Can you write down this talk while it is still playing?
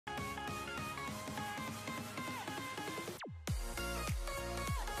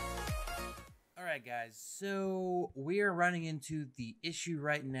Alright guys, so we are running into the issue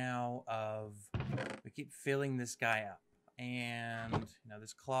right now of we keep filling this guy up. And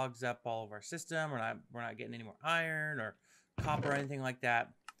this clogs up all of our system. We're not getting any more iron or copper or anything like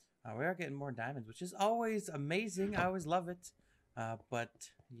that. We are getting more diamonds, which is always amazing. I always love it. But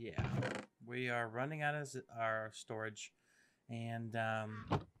yeah, we are running out of our storage, and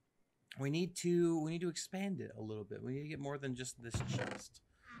we need to expand it a little bit. We need to get more than just this chest.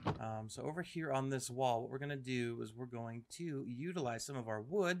 So over here on this wall, what we're going to do is we're going to utilize some of our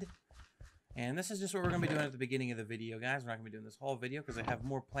wood. And this is just what we're going to be doing at the beginning of the video, guys. We're not going to be doing this whole video because I have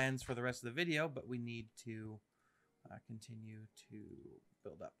more plans for the rest of the video, but we need to continue to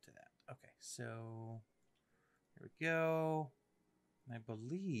build up to that. Okay, so here we go. I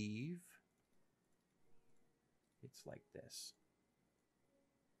believe it's like this.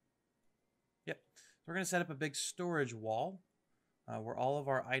 Yep. So we're going to set up a big storage wall where all of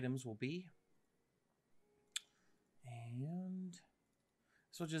our items will be. And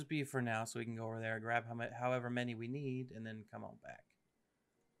this will just be for now, so we can go over there, grab however many we need, and then come on back.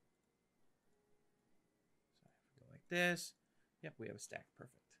 So if we go like this, yep, we have a stack.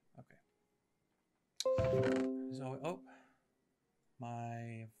 Perfect. Okay. So,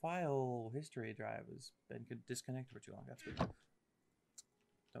 my file history drive has been disconnected for too long. That's weird.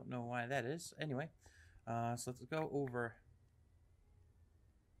 Don't know why that is. Anyway, so let's go over.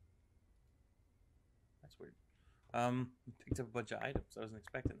 That's weird. Picked up a bunch of items. I wasn't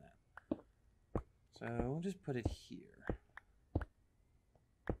expecting that. So we'll just put it here.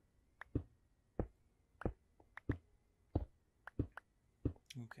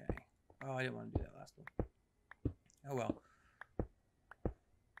 Okay. Oh, I didn't want to do that last one. Oh well.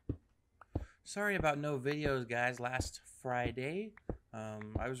 Sorry about no videos, guys, last Friday.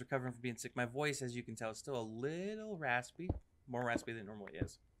 I was recovering from being sick. My voice, as you can tell, is still a little raspy. More raspy than it normally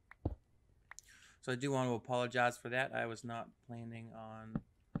is. So I do want to apologize for that. I was not planning on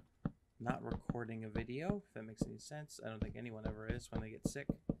not recording a video, if that makes any sense. I don't think anyone ever is when they get sick.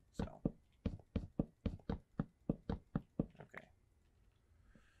 So, okay.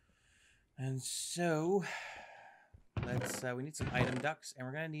 And so, let's, we need some item ducts, and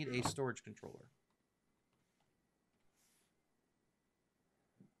we're going to need a storage controller.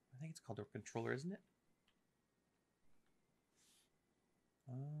 I think it's called a controller, isn't it?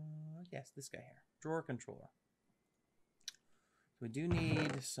 Yes, this guy here. Drawer controller. So we do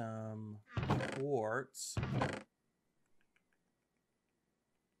need some quartz.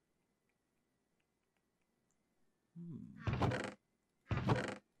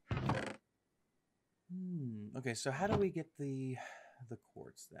 Okay, so how do we get the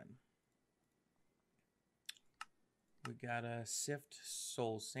quartz then? We gotta sift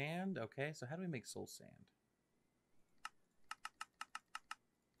soul sand. Okay, so how do we make soul sand?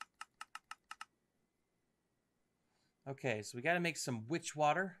 Okay, so we got to make some witch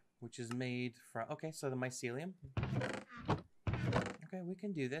water, which is made from... Okay, so the mycelium. Okay, we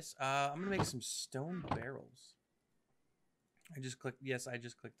can do this. I'm going to make some stone barrels. I just clicked... Yes, I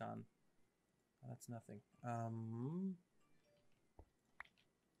just clicked on... Oh, that's nothing.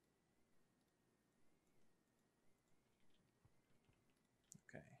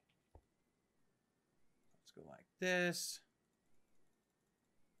 Okay. Let's go like this.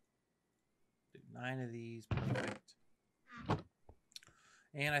 Do 9 of these. Perfect.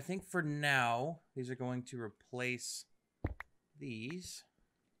 And I think for now, these are going to replace these.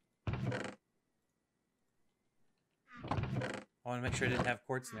 I want to make sure I didn't have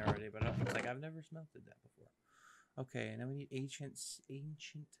quartz in there already, but it's like I've never smelted that before. Okay, and then we need ancient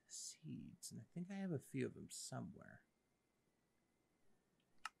seeds, and I think I have a few of them somewhere.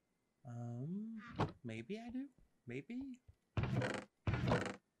 Maybe I do. Maybe.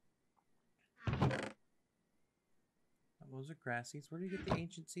 Those are grass seeds. Where do you get the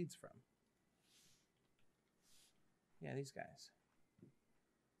ancient seeds from? Yeah, these guys.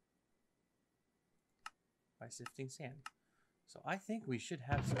 By sifting sand. So I think we should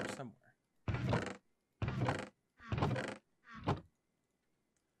have some somewhere.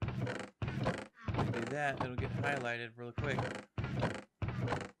 If we do that, it'll get highlighted real quick.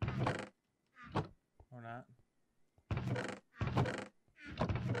 Or not.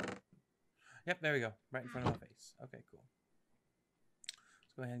 Yep, there we go. Right in front of my face. Okay, cool.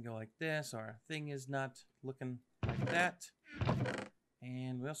 Let's go ahead and go like this. Our thing is not looking like that.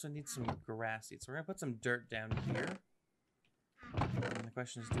 And we also need some grass seeds. So we're going to put some dirt down here. And the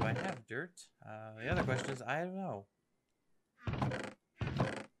question is, do I have dirt? The other question is, I don't know. I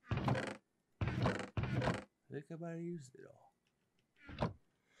think I might have used it all.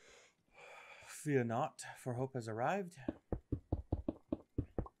 Fear not, for hope has arrived.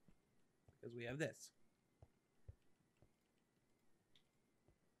 Because we have this.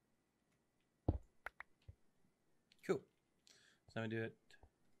 Cool. So I'm gonna do it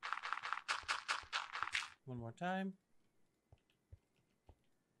one more time.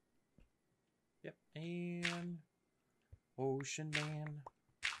 Yep, and Ocean Man,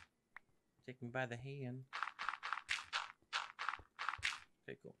 take me by the hand.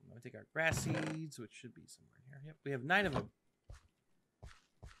 Okay, cool. I'm gonna take our grass seeds, which should be somewhere in here. Yep, we have 9 of them.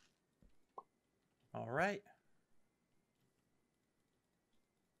 All right.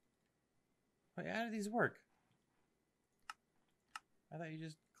 Wait, how do these work? I thought you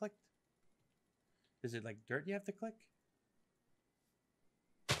just clicked. Is it like dirt you have to click?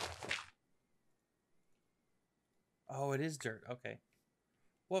 Oh, it is dirt. Okay.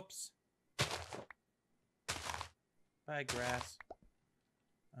 Whoops. Bye, grass.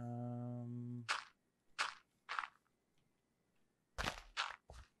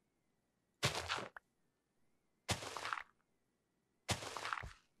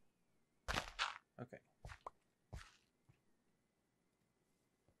 Okay.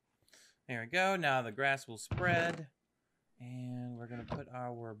 There we go. Now the grass will spread. And we're going to put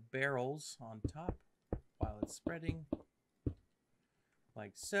our barrels on top while it's spreading.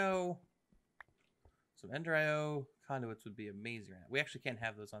 Like so. Some Ender IO conduits would be amazing right now. We actually can't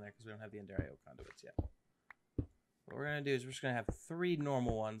have those on there because we don't have the Ender IO conduits yet. What we're going to do is we're just going to have 3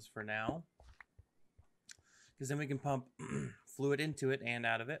 normal ones for now. Because then we can pump fluid into it and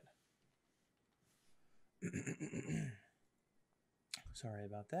out of it. Sorry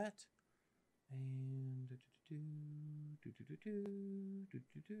about that. And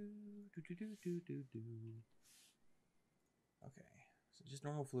okay, so just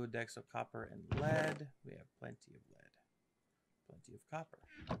normal fluid deck, so copper and lead. We have plenty of lead, plenty of copper,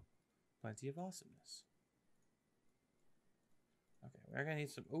 plenty of awesomeness. Okay, we're gonna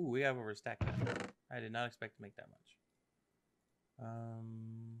need some. Ooh, we have overstacked that. I did not expect to make that much.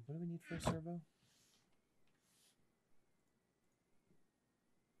 What do we need for a servo?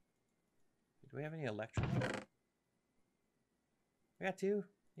 Do we have any electrum? We got 2. You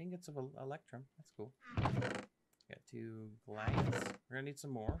can get some electrum. That's cool. Got 2 glides. We're gonna need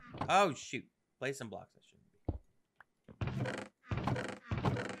some more. Oh shoot! Play some blocks. That shouldn't be.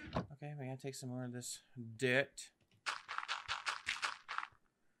 Okay, we're gonna take some more of this dirt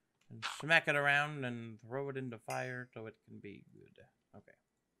and smack it around and throw it into fire so it can be good. Okay.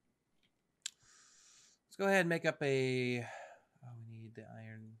 Let's go ahead and make up a. Oh, we need the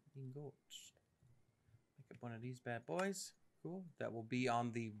iron ingots. Make up one of these bad boys. Cool. That will be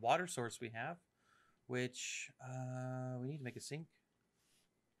on the water source we have, which we need to make a sink.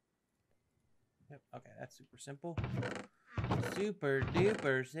 Yep. Okay, that's super simple. Super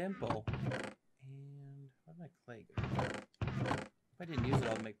duper simple. And where'd my clay go? If I didn't use it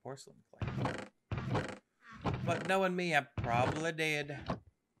all to make porcelain clay. But knowing me, I probably did.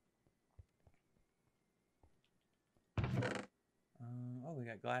 Oh, we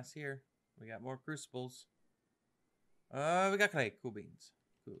got glass here. We got more crucibles. We got clay. Cool beans.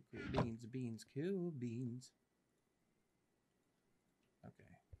 Cool beans. Cool beans. Okay.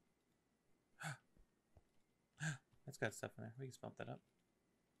 That's got stuff in there. We can smelt that up.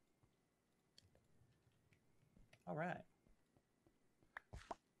 All right.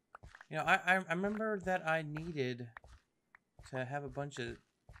 You know, I remember that I needed to have a bunch of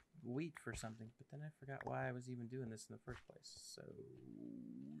wheat for something, but then I forgot why I was even doing this in the first place. So,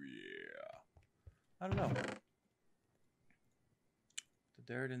 yeah. I don't know. The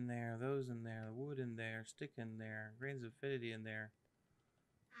dirt in there, those in there, the wood in there, stick in there, grains of affinity in there.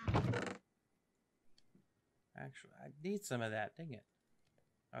 Actually, I need some of that. Dang it.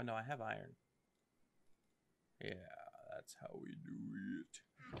 Oh, no, I have iron. Yeah, that's how we do it.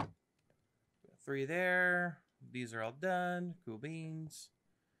 Got 3 there. These are all done. Cool beans.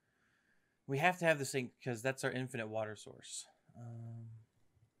 We have to have the sink because that's our infinite water source.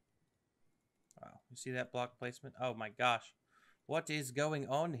 Wow, you see that block placement? Oh my gosh. What is going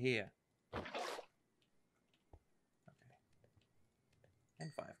on here? Okay.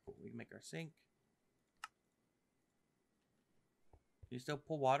 And 5. Cool. We can make our sink. Can you still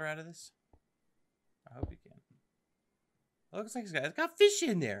pull water out of this? I hope you can. It looks like it's got fish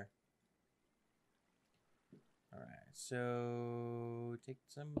in there. Alright, so take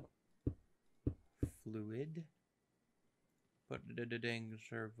some fluid. Put the dang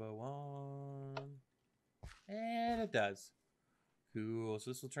servo on. And it does. Cool.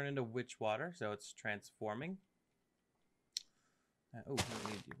 So this will turn into witch water, so it's transforming. Oh, we don't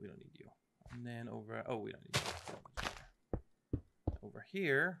need you. We don't need you. And then over. Oh, we don't need you. Over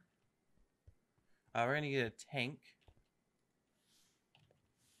here, we're gonna get a tank.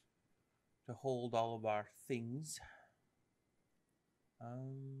 to hold all of our things.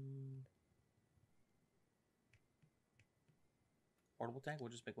 Portable tank. We'll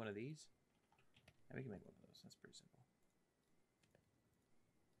just make one of these. Yeah, we can make one of those. That's pretty simple.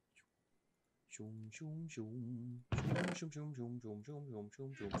 Shoom, shoom, shoom. Shoom, shoom, shoom, shoom, shoom, shoom,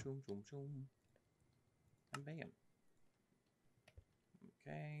 shoom, shoom, shoom, shoom, shoom. And bam.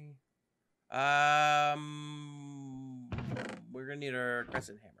 Okay. We're gonna need our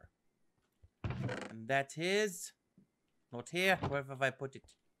crescent hammer. And that is not here. Where have I put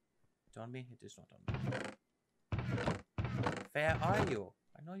it? It's on me? It is not on me. Where are you?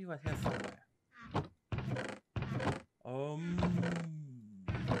 I know you are here somewhere.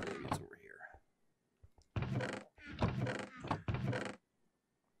 Maybe it's over here.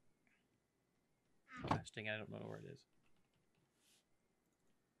 Gosh dang it, I don't know where it is.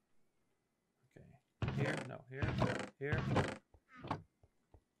 Okay. Here? No. Here? Here?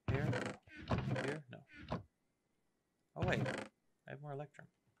 Here? No. Here? No. Oh wait. I have more electrum.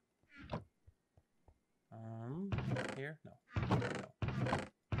 Here? No. No.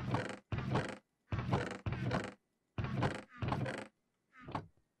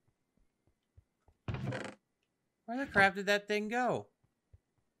 Where the crap did that thing go?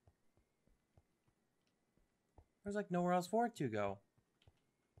 There's like nowhere else for it to go.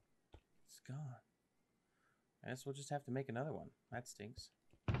 It's gone. I guess we'll just have to make another one. That stinks.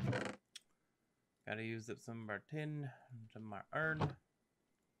 Gotta use up some of our tin, some of our iron.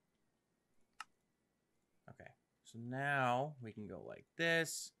 Okay, so now we can go like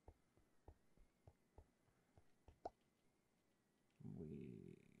this. We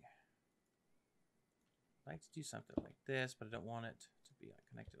like to do something like this, but I don't want it to be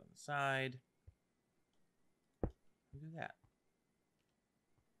connected on the side. Do that.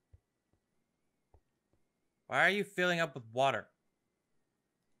 Why are you filling up with water?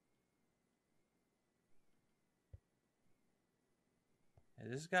 Hey,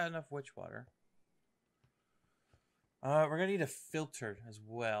 this has got enough witch water. We're gonna need a filter as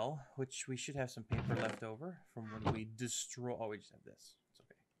well, which we should have some paper left over from when we destroy. Oh, we just have this. It's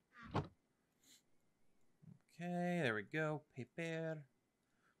okay. Okay, there we go. Paper.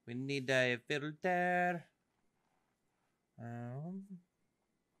 We need a filter.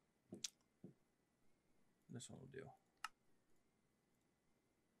 This one will do.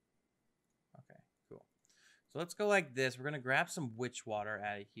 Okay, cool. So let's go like this. We're gonna grab some witch water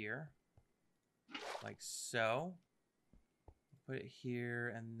out of here, like so. Put it here,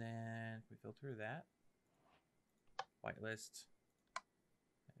 and then we filter that. Whitelist.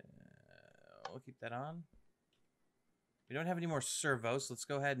 We'll keep that on. We don't have any more servos, so let's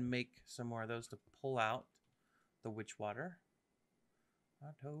go ahead and make some more of those to pull out the witch water.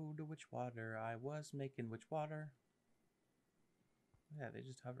 I told the witch water I was making witch water. Yeah, they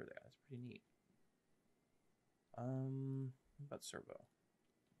just hover there. That's pretty neat. What about servo?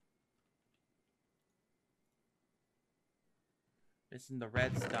 Missing the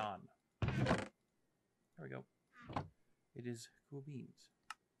redstone. There we go. It is cool beans.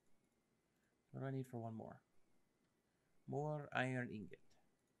 What do I need for one more? More iron ingot.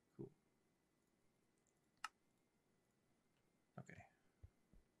 Cool. Okay.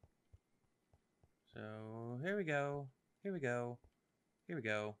 So here we go. Here we go. Here we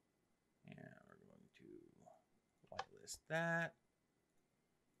go. And we're going to whitelist that.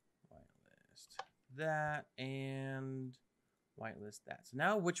 Whitelist that. And whitelist that. So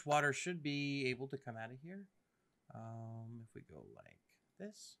now witch water should be able to come out of here. If we go like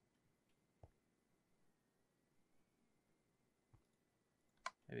this.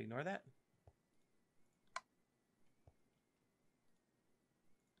 Maybe ignore that.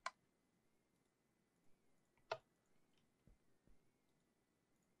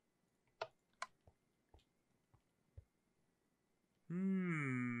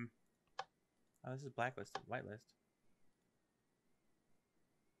 Oh, this is blacklisted. Whitelist.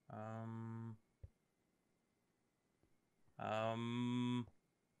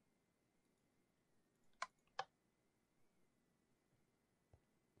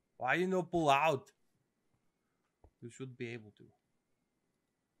 Why you no pull out? You should be able to. You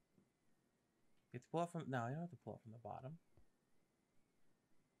have to pull out from... No, you don't have to pull out from the bottom.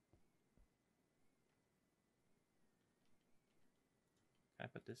 Can I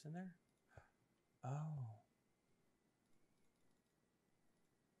put this in there? Oh.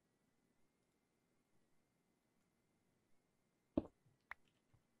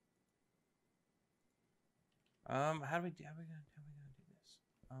 How do we do this?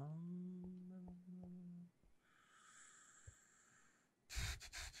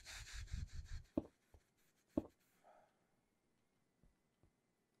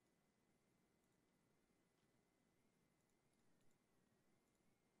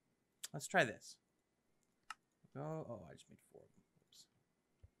 Let's try this. Go. Oh, I just made 4 of them. Oops.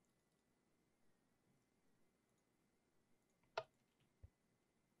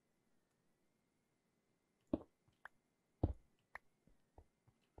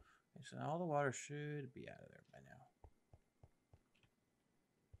 Okay, so all the water should be out of there by now.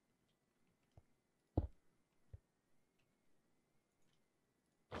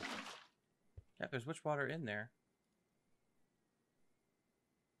 Yeah, there's witch water in there.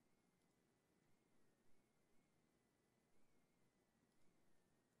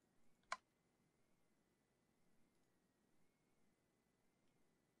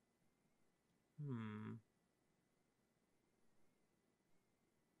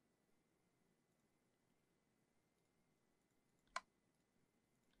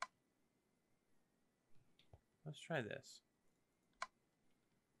 Let's try this.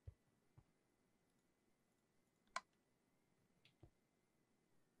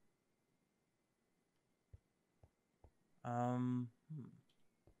 Hmm.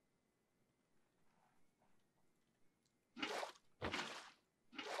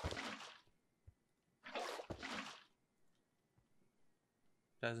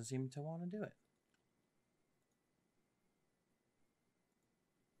 Doesn't seem to want to do it.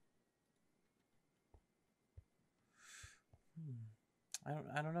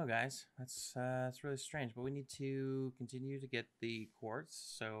 I don't know, guys. That's really strange. But we need to continue to get the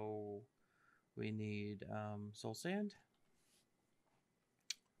quartz. So we need soul sand.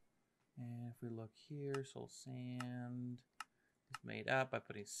 And if we look here, soul sand is made up by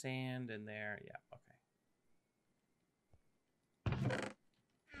putting sand in there. Yeah, okay.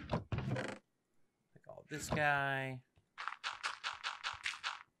 Take all of this guy.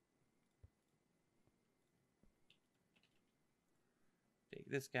 Take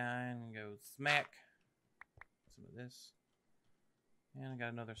this guy and go smack some of this. And I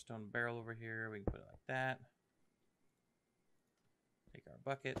got another stone barrel over here. We can put it like that. Take our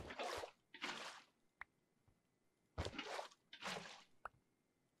bucket.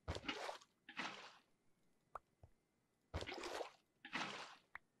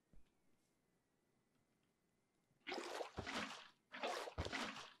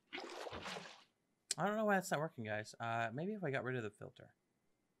 I don't know why it's not working, guys. Maybe if I got rid of the filter.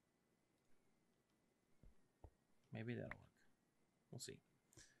 Maybe that'll work. We'll see.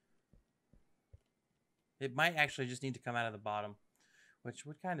 It might actually just need to come out of the bottom, which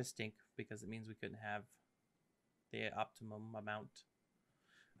would kind of stink because it means we couldn't have the optimum amount.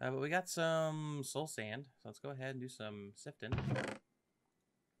 But we got some soul sand, so let's go ahead and do some sifting.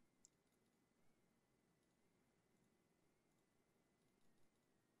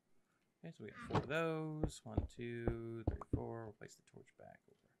 Okay, so we got 4 of those. 1, 2, 3, 4. We'll place the torch back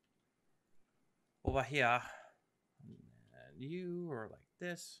over here. And you are like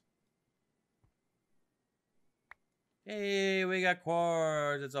this. Hey, we got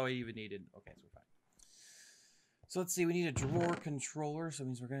quartz. That's all we even needed. Okay, so we're fine. So let's see. We need a drawer controller. So it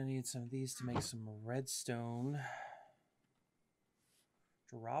means we're going to need some of these to make some redstone.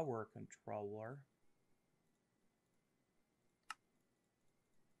 Drawer controller.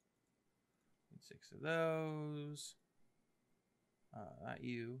 Need 6 of those. Not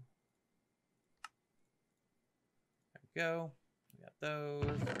you. There we go. We got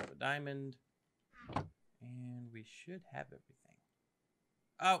those. Grab a diamond. And we should have everything.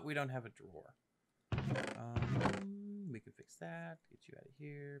 Oh, we don't have a drawer. We can fix that. Get you out of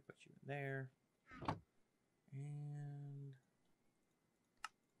here. Put you in there. And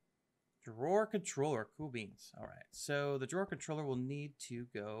drawer controller. Cool beans. All right. So the drawer controller will need to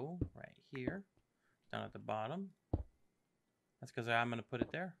go right here. Down at the bottom. That's because I'm going to put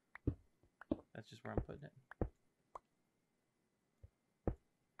it there. That's just where I'm putting it.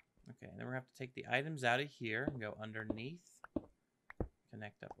 Okay, and then we're going to have to take the items out of here and go underneath.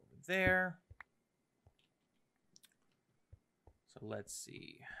 Connect up over there. So let's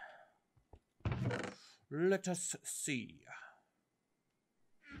see. Let us see.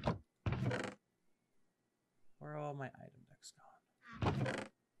 Where are all my item decks gone?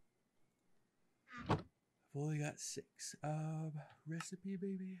 I've only got 6. Recipe,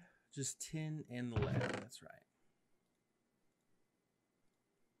 baby. Just tin and lead. That's right.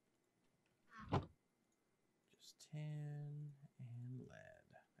 Tin and lead.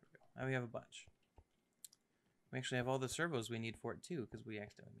 There we go. Now we have a bunch. We actually have all the servos we need for it too, because we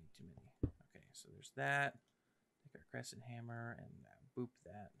accidentally made too many. Okay, so there's that. Take our crescent hammer and boop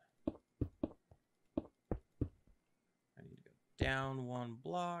that. I need to go down 1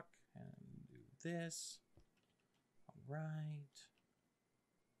 block and do this. All right.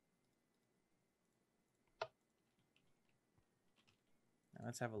 Now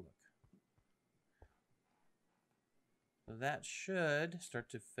let's have a look. So that should start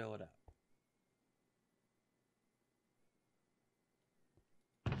to fill it up.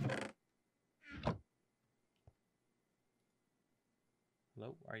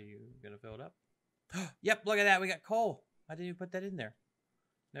 Hello, are you gonna fill it up? Yep, look at that, we got coal. I didn't even put that in there.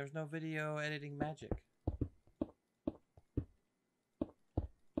 There's no video editing magic.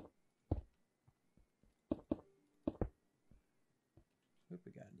 Oop,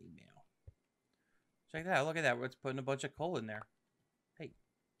 we got an email. Check that out, look at that, it's putting a bunch of coal in there. Hey.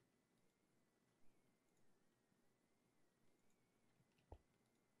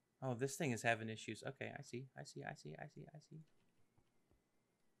 Oh, this thing is having issues. Okay, I see.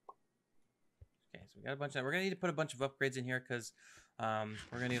 Okay, so we got a bunch of, we're gonna need to put a bunch of upgrades in here because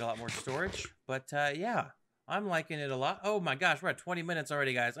we're gonna need a lot more storage. But yeah, I'm liking it a lot. Oh my gosh, we're at 20 minutes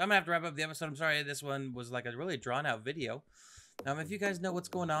already, guys. I'm gonna have to wrap up the episode. I'm sorry, this one was like a really drawn out video. If you guys know what's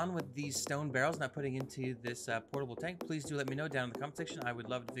going on with these stone barrels not putting into this portable tank, please do let me know down in the comment section. I would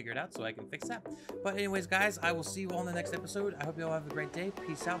love to figure it out so I can fix that. But anyways, guys, I will see you all in the next episode. I hope you all have a great day.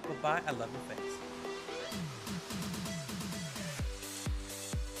 Peace out. Bye-bye. I love your face.